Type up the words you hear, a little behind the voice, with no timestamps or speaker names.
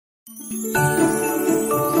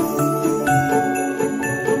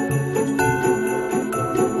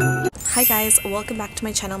guys, welcome back to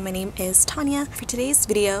my channel. My name is Tania. For today's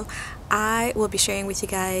video, I will be sharing with you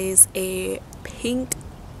guys a pink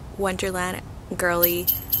Wonderland girly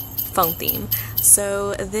phone theme.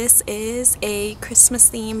 So this is a Christmas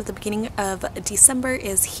theme. The beginning of December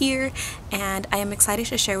is here and I am excited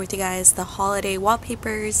to share with you guys the holiday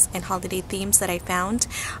wallpapers and holiday themes that I found.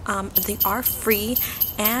 They are free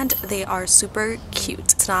and they are super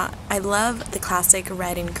cute. I love the classic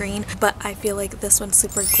red and green, but I feel like this one's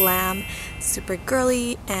super glam, super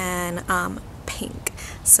girly, and pink.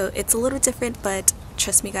 So it's a little different, but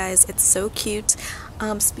trust me guys, it's so cute.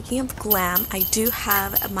 Speaking of glam, I do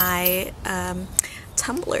have my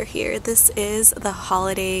tumbler here. This is the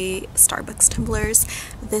holiday Starbucks tumblers.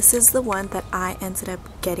 This is the one that I ended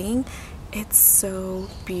up getting. It's so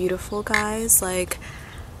beautiful, guys. Like,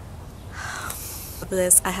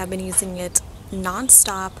 this, I have been using it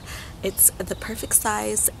non-stop. It's the perfect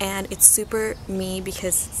size and it's super me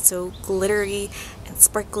because it's so glittery and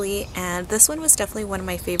sparkly, and this one was definitely one of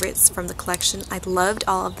my favorites from the collection. I loved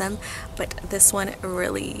all of them, but this one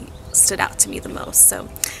really stood out to me the most. So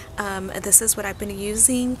this is what I've been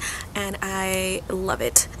using and I love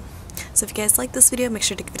it. So if you guys like this video, make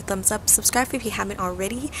sure to give it a thumbs up, subscribe if you haven't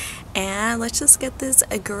already, and let's just get this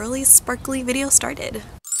girly sparkly video started.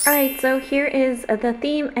 Alright, so here is the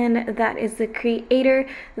theme and that is the creator.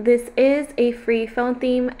 This is a free phone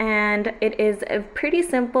theme and it is pretty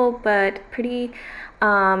simple but pretty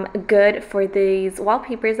good for these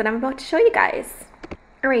wallpapers that I'm about to show you guys.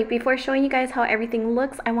 Alright, before showing you guys how everything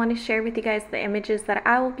looks, I want to share with you guys the images that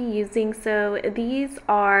I will be using. So these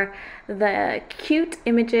are the cute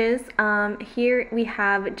images. Here we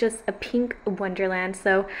have just a pink Wonderland.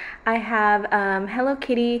 So I have Hello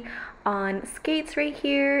Kitty on skates right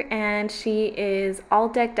here, and she is all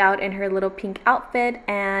decked out in her little pink outfit,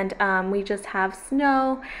 and we just have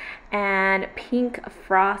snow and pink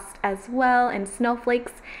frost as well and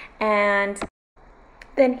snowflakes. And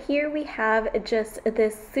then here we have just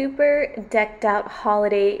this super decked out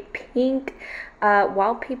holiday pink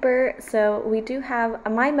wallpaper. So we do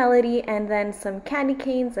have My Melody and then some candy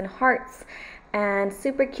canes and hearts and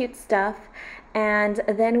super cute stuff. And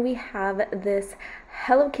then we have this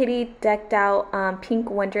Hello Kitty decked out pink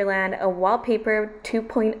Wonderland, a wallpaper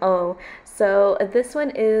 2.0. So this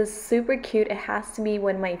one is super cute. It has to be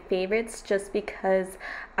one of my favorites just because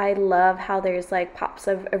I love how there's like pops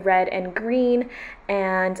of red and green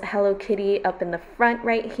and Hello Kitty up in the front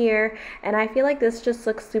right here, and I feel like this just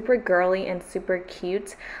looks super girly and super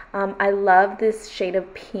cute. I love this shade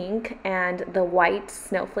of pink and the white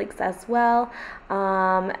snowflakes as well.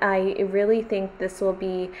 I really think this will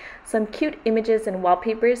be some cute images and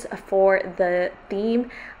wallpapers for the theme.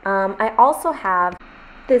 I also have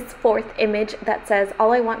this fourth image that says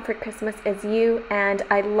all I want for Christmas is you, and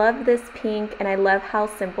I love this pink and I love how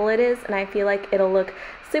simple it is, and I feel like it'll look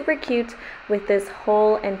super cute with this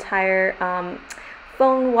whole entire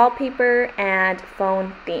phone wallpaper and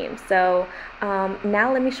phone theme. So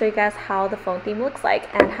now let me show you guys how the phone theme looks like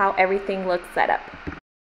and how everything looks set up.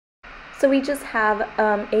 So we just have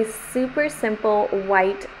a super simple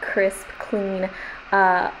white crisp clean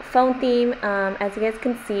phone theme. As you guys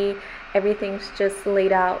can see, everything's just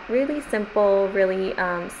laid out really simple, really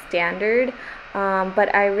standard,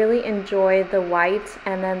 but I really enjoy the white,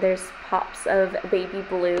 and then there's pops of baby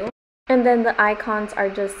blue, and then the icons are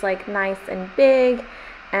just like nice and big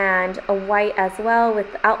and a white as well with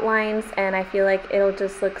outlines, and I feel like it'll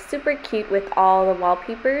just look super cute with all the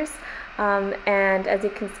wallpapers. And as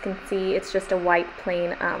you can see, it's just a white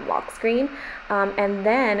plain lock screen, and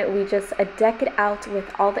then we just deck it out with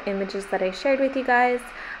all the images that I shared with you guys.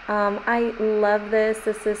 I love this.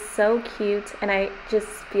 This is so cute, and I just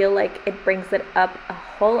feel like it brings it up a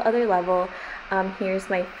whole other level. Here's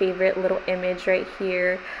my favorite little image right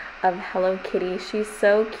here of Hello Kitty. She's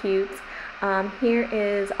so cute. Here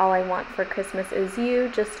is All I Want for Christmas Is You,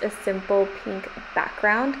 just a simple pink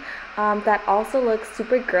background that also looks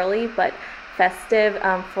super girly but festive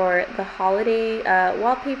for the holiday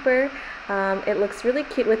wallpaper. It looks really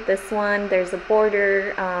cute with this one. There's a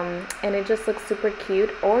border and it just looks super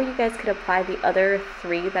cute. Or you guys could apply the other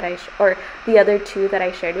three that the other two that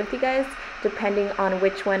I shared with you guys, depending on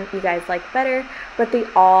which one you guys like better, but they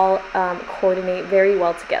all coordinate very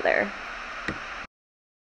well together.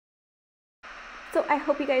 So I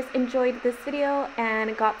hope you guys enjoyed this video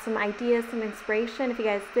and got some ideas, some inspiration. If you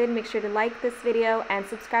guys did, make sure to like this video and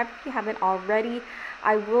subscribe if you haven't already.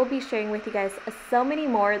 I will be sharing with you guys so many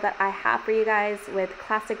more that I have for you guys with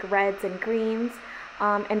classic reds and greens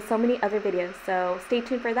and so many other videos. So stay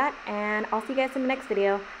tuned for that, and I'll see you guys in the next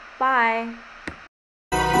video. Bye!